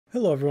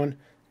Hello everyone,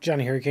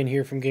 Johnny Hurricane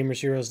here from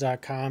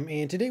GamersHeroes.com,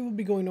 and today we'll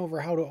be going over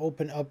how to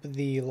open up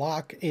the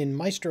lock in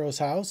Maestro's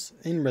house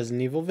in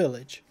Resident Evil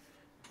Village.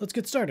 Let's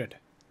get started.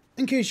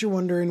 In case you're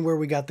wondering where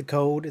we got the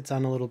code, it's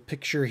on a little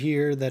picture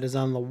here that is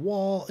on the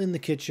wall in the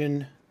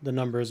kitchen. The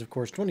number is of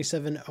course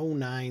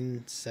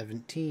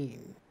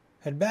 270917.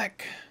 Head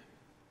back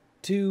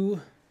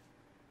to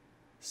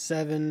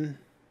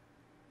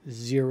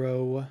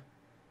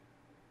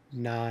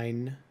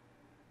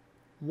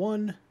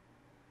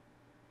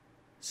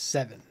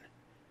 70917.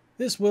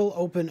 This will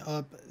open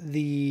up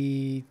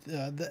the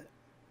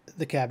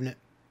cabinet.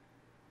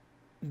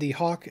 The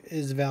hawk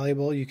is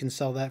valuable. You can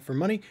sell that for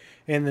money.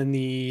 And then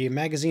the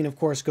magazine, of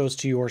course, goes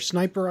to your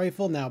sniper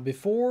rifle. Now,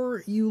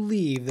 before you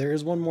leave, there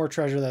is one more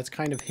treasure that's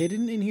kind of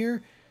hidden in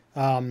here.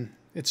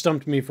 It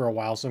stumped me for a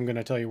while, so I'm going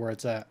to tell you where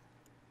it's at.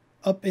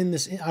 Up in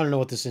this, I don't know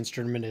what this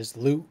instrument is.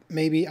 Loot,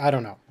 maybe? I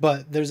don't know.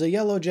 But there's a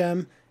yellow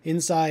gem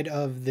inside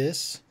of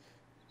this.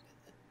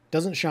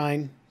 Doesn't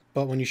shine,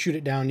 but when you shoot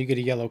it down, you get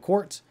a yellow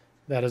quartz.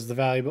 That is the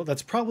valuable.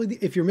 That's probably,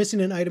 if you're missing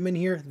an item in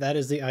here, that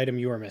is the item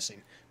you are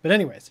missing. But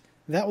anyways,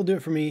 that will do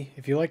it for me.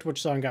 If you liked what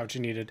you saw and got what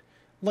you needed,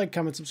 like,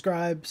 comment,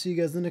 subscribe. See you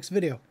guys in the next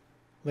video.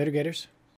 Later, Gators.